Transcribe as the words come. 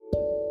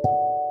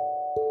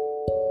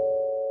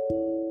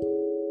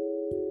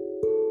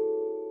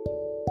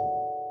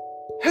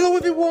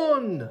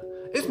everyone!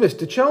 It's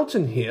Mr.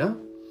 Charlton here,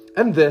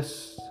 and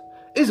this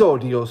is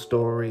Audio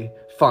Story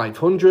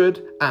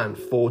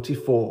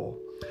 544.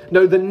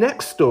 Now, the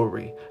next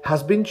story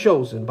has been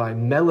chosen by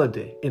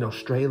Melody in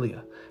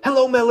Australia.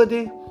 Hello,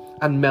 Melody!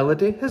 And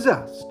Melody has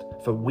asked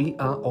for We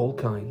Are All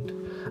Kind.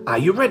 Are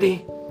you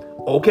ready?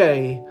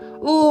 Okay,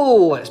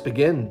 let's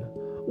begin.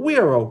 We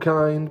Are All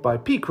Kind by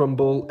P.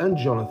 Crumble and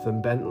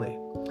Jonathan Bentley.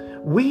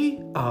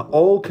 We are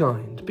all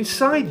kind,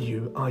 beside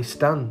you I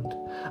stand.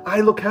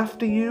 I look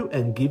after you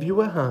and give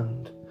you a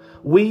hand.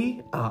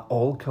 We are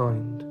all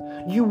kind.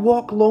 You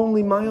walk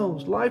lonely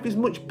miles, life is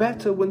much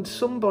better when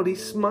somebody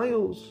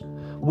smiles.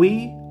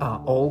 We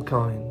are all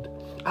kind.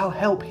 I'll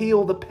help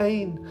heal the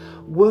pain.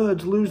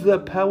 Words lose their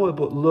power,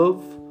 but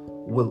love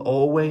will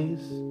always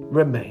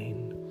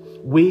remain.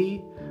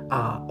 We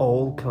are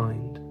all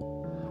kind.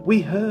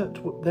 We hurt,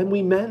 then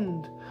we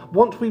mend.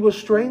 Once we were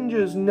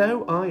strangers,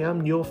 now I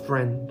am your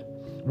friend.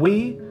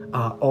 We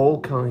are all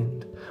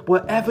kind.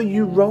 Wherever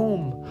you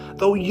roam,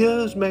 though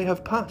years may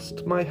have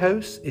passed, my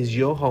house is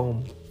your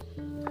home.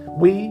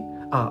 We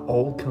are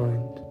all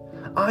kind.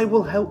 I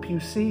will help you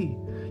see.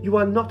 You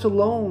are not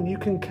alone, you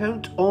can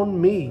count on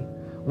me.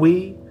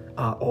 We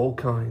are all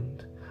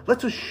kind.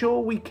 Let us show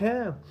we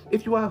care.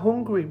 If you are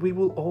hungry, we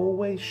will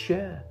always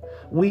share.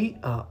 We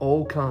are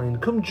all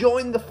kind. Come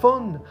join the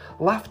fun.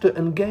 Laughter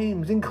and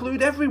games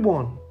include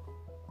everyone.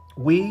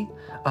 We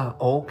are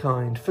all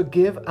kind.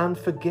 Forgive and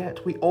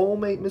forget. We all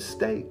make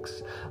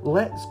mistakes.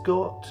 Let's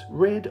get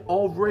rid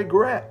of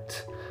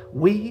regret.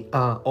 We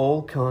are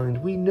all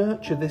kind. We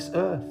nurture this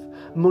earth.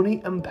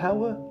 Money and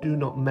power do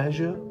not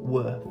measure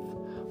worth.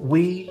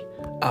 We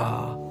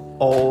are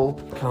all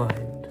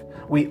kind.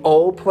 We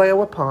all play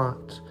our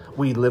part.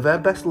 We live our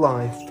best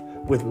life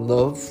with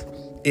love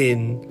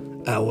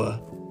in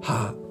our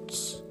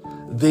hearts.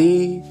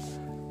 The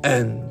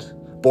end.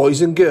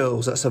 Boys and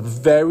girls, that's a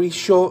very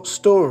short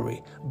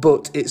story,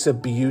 but it's a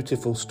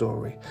beautiful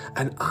story.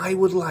 And I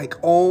would like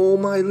all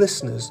my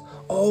listeners,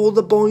 all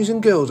the boys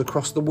and girls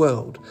across the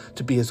world,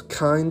 to be as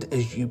kind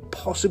as you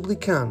possibly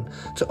can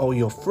to all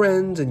your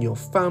friends and your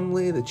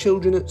family, the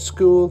children at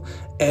school.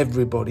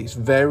 Everybody's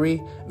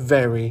very,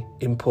 very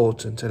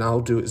important, and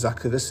I'll do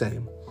exactly the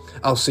same.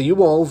 I'll see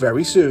you all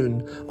very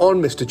soon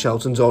on Mr.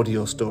 Charlton's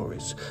Audio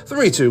Stories.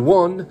 3, 2,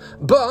 1,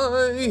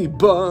 bye,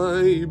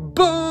 bye,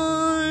 bye.